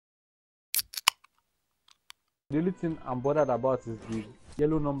The only thing I'm bothered about is the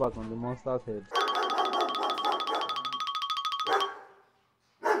yellow numbers on the monster's head.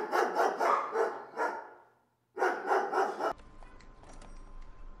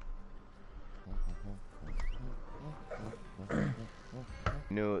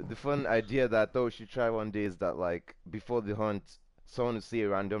 You know, the fun idea that I thought we should try one day is that, like, before the hunt, someone will say a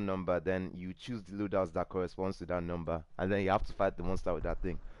random number, then you choose the loadouts that corresponds to that number, and then you have to fight the monster with that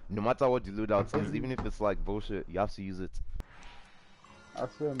thing. No matter what the loadout is, even if it's like bullshit, you have to use it. I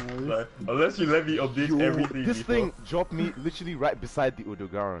swear, man. Like, unless you let me update everything. This before. thing dropped me literally right beside the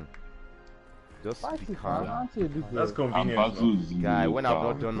Odagaron. Just Fight be it, calm. man. Aren't you a big That's girl? convenient. Guy, when I've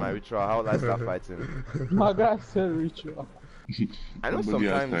not done my ritual, how will I start fighting? My guy said ritual. I know Somebody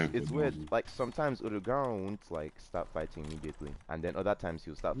has sometimes time it's for weird, that. like sometimes Odagaron won't like start fighting immediately, and then other times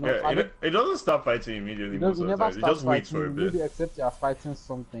he'll start No, fighting. Yeah, it doesn't stop fighting immediately. You Most of the never time. It start just waits for a fighting, bit. maybe except you are fighting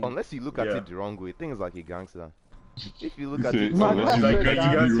something. Unless you look at Yeah. it the wrong way, things like a gangster. If you look He at said, it, My unless guy you said look at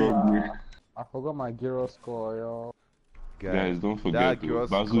that. it the wrong way. I forgot my Giro score, yo. Guys, don't forget, that though, girl's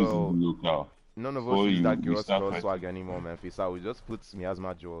Basil is call- in the local. none of us Before use that we girl's start cross fighting. swag anymore, man. Fisa, we just put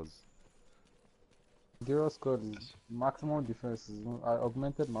miasma jaws. Giro score is maximum defense. I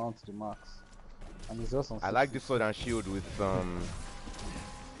augmented my own to the max. And it's just on I like 60. this sword and shield with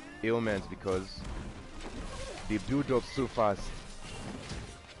ailments because they build up so fast.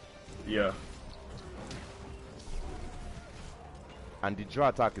 Yeah. And the draw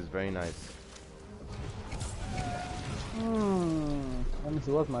attack is very nice. Let me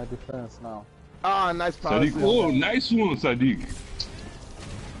see, what's my defense now? Ah, nice power. Sadiq, oh, nice one, Sadiq.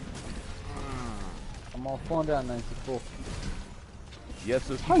 I'm on 494. Yes,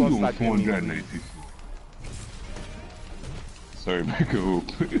 so How keep you on on stacking me. 490? Sorry, Michael.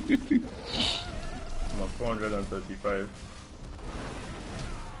 I'm on 435.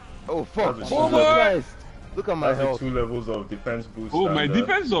 Oh fuck! That's a Oh two my level. Christ! Look at my That's the health. 2 levels of defense boost. Oh, my and,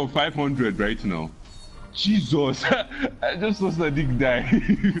 defense is on 500 right now. Jesus, I just saw Sadiq die.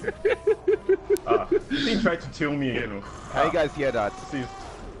 This thing tried to kill me again. Can you guys hear that?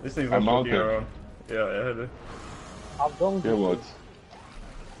 This thing's I'm not out fucking there. around. Yeah, I heard it. I've done Yeah, what?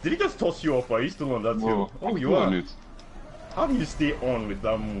 Did he just toss you off? Or are you still on that Whoa, hill? Oh, I'm you still are. on it. How do you stay on with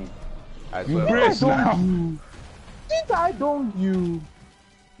that move? I You swear. brace now. Did I don't you?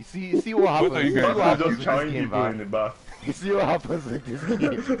 You see what happens? are you See guys what I'm happens just with this trying game, people man? in the back. You see what happens with this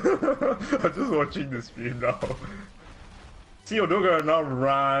game? I'm just watching the stream now. See, Odagaron now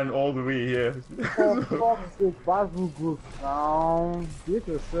ran all the way here. For fuck's sake, Basil goes down. Get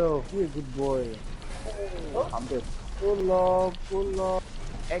yourself, be a good boy. I'm dead. Pull up.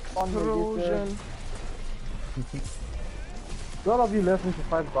 Explosion. All of you left me to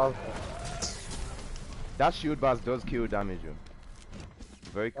fight Basil. That shield bass does kill damage, yo.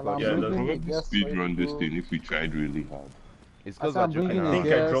 Very Well, clutch. Yeah, I'm that's- bringing Probably a guest speed for run you. this thing if we tried really hard. It's because I'm I'm joking bringing I a think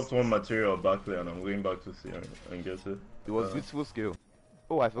around. guest. I dropped one material back there and I'm going back to see and get it. It was beautiful skill.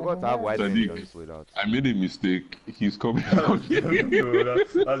 Oh, I forgot to have wide range on this loadout. I made a mistake. He's coming out. That's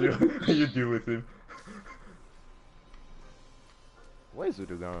how you deal with him. Where is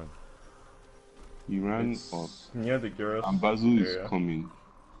Odagaron? He ran It's up. near the girls. And Basil is area. coming.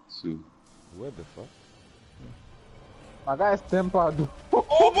 So. Where the fuck? My guy is tempered.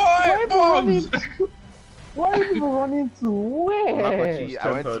 Oh boy! Bombs! Why are you running to where? Makochi,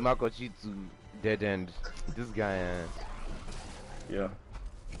 I went to Tempered. Makochi to dead end. This guy, Yeah.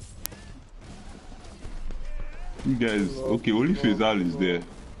 You guys, okay, only Faisal is there.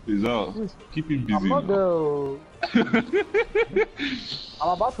 Faisal, keep him busy I'm not now. there. I'm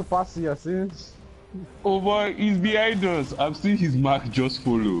about to pass here since. Oh boy, he's behind us. I've seen his mark just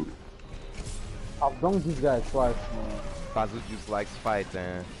follow. I've done this guy twice, man. Basil just likes fight,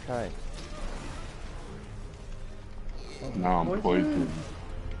 Kai. Now I'm poisoned.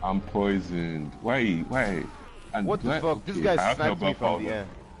 I'm poisoned. Why? Why? And What the why- fuck? This okay, guy I have sniped me herbal from the powder. air.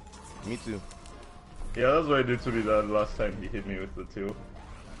 Me too. Yeah, that's what he did to me that last time he hit me with the tail.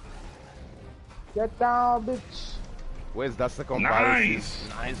 Get down, bitch. Where's that second Nice! paralysis?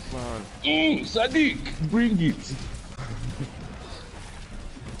 Nice one. Sadiq, bring it.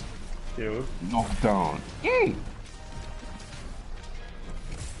 Tail. Knock down.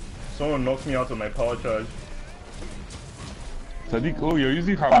 Someone knocked me out of my power charge. Sadiq, oh, you're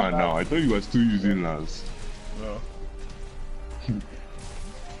using hammer now. I thought you were still using lance. No.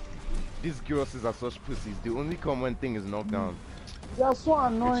 These girls are such pussies. The only common thing is knockdown. You're so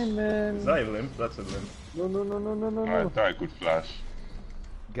annoying, man. Is that a limp? That's a limp. No. I thought I could flash.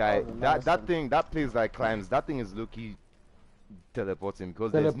 Guy, Oh, that nice. thing, that place that climbs, that thing is low-key teleporting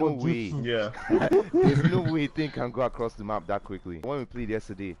because there's no Teleport way. jutsu. Yeah. There's no way thing can go across the map that quickly. When we played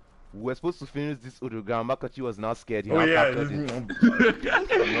yesterday, We were supposed to finish this Odagaron. Makachi was not scared. He Oh now yeah, captured this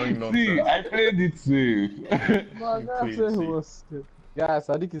it. annoying See, nonsense. I played it safe. My guy Please, said he see. was scared. Guys,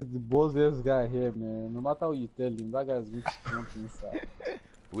 Sadiq is the bossiest guy here, man. No matter what you tell him, that guy is going to jump inside.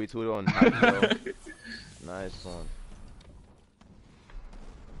 Wait, hold on. Hackbell. Nice one.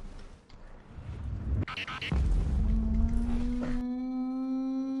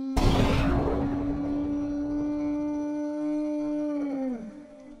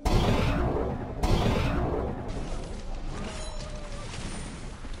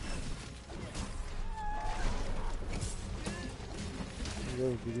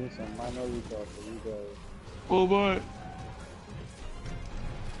 Just doing some minor recall for you guys. Oh boy.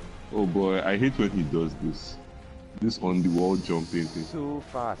 Oh boy, I hate when he does this. This on the wall jumping thing. So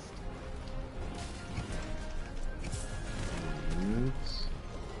fast. Yes.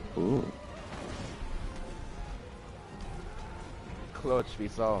 Oh. Clutch, we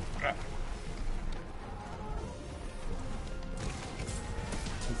saw.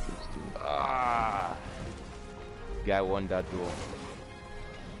 Ah. Guy won that duel.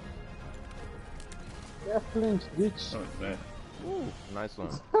 Yeah, flinch, bitch. Oh, man. Ooh, nice one.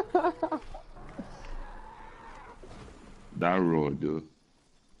 That raw though.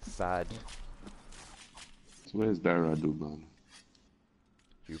 Sad. So where's that Radobaan?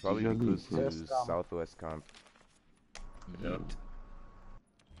 You probably be Usually close West to camp. southwest camp. Yeah.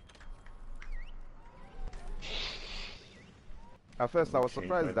 At first, I was Change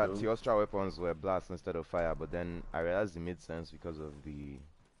surprised my that build. Teostra weapons were blast instead of fire, but then I realized it made sense because of the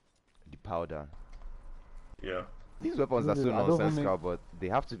powder. Yeah. These weapons are so I don't nonsensical, but they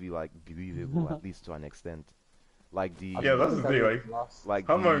have to be like believable at least to an extent. Like the Yeah, that's the thing, like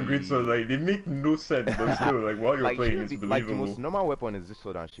Hammer and Great Sword, like they make no sense, but still, like while you're like, playing, shouldn't it's be- like the believable. most normal weapon is this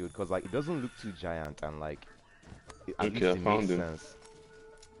sword and shield because like it doesn't look too giant and like at Okay, least I it found makes it. sense.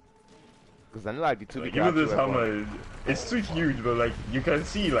 Because I know like the two Like, big even this weapon, hammer, it's too huge, but like you can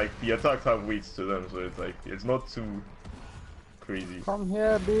see like the attacks have weights to them, so it's like it's not too crazy. Come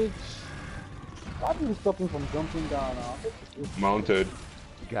here, bitch. Why do you stop him from jumping down now? Mounted.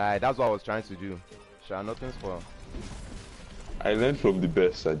 guy, that's what I was trying to do. Sure, nothing's for. I learned from the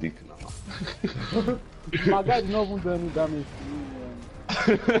best, Sadiq now. My guy did not even do any damage to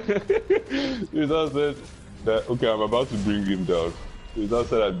me, man. Rizal said that, okay, I'm about to bring him down. Rizal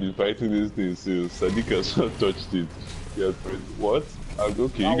said I've been fighting this thing since Sadiq has not touched it. He has pressed, what?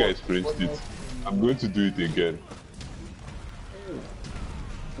 Okay, you guys Frenched it. I'm going to do it again.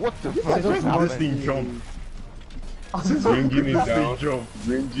 What the I fuck just just This want happened? thing jump. Bringing it This down, thing jump.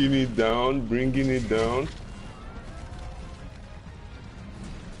 bringing it down, bringing it down.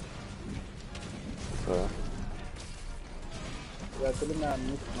 Yeah, telling me I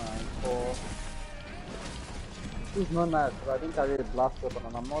missed my call. This is not nice, but I didn't carry a blast weapon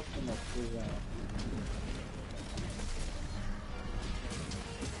and I'm not in a prison.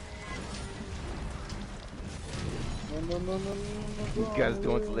 No. You guys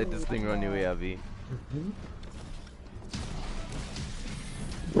don't let this thing run away, Abby.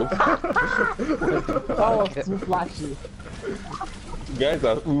 That was too flashy. Guys,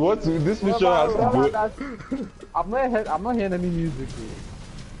 what this mission has to go. I'm not hearing any music.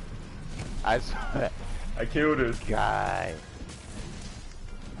 I swear, I killed it. guy.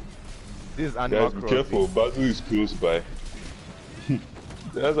 This is Animal Guys, be Crossing. careful, battle is close by.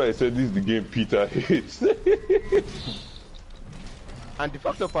 That's why I said this is the game Peter hates. And the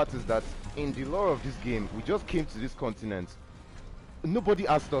fucked up part is that in the lore of this game, we just came to this continent. Nobody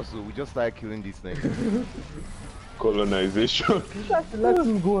asked us, so we just started killing these things. Colonization. You guys should let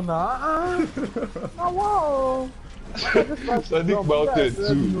him go now. Now, wow. Sadiq mounted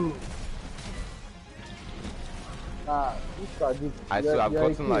too. Nah, this Sadiq. I swear I've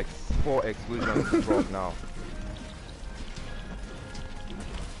gotten like 4 explosions from now.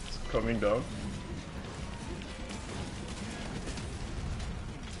 It's coming down.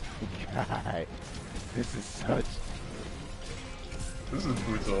 Guy, this is such. This is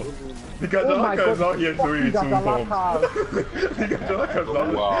brutal. The Oh my Gajalaka is God, out here throwing its own bombs. Gajalaka. The Gajalaka is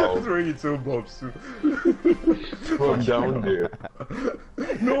out Wow. here throwing its own bombs too. From down there.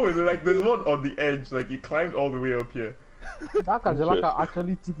 No, it's like there's one on the edge, like he climbed all the way up here. That Kajalaka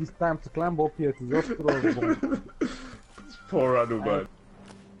actually took his time to climb up here to just throw a bomb. Poor Radobaan.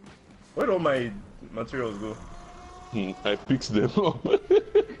 Where'd all my materials go? I picked them up.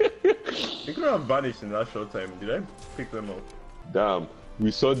 They could have vanished in that short time. Did I pick them up? Damn,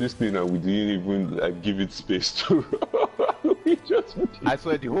 we saw this thing and we didn't even like give it space to run. We just I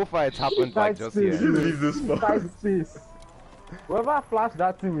swear the whole fight happened like just Tight Did here. you leave this spot? Tight space. Whoever flashed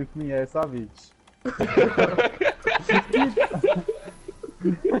that thing with me, savage.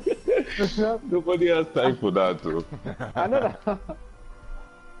 Nobody has time for that, though. I know that.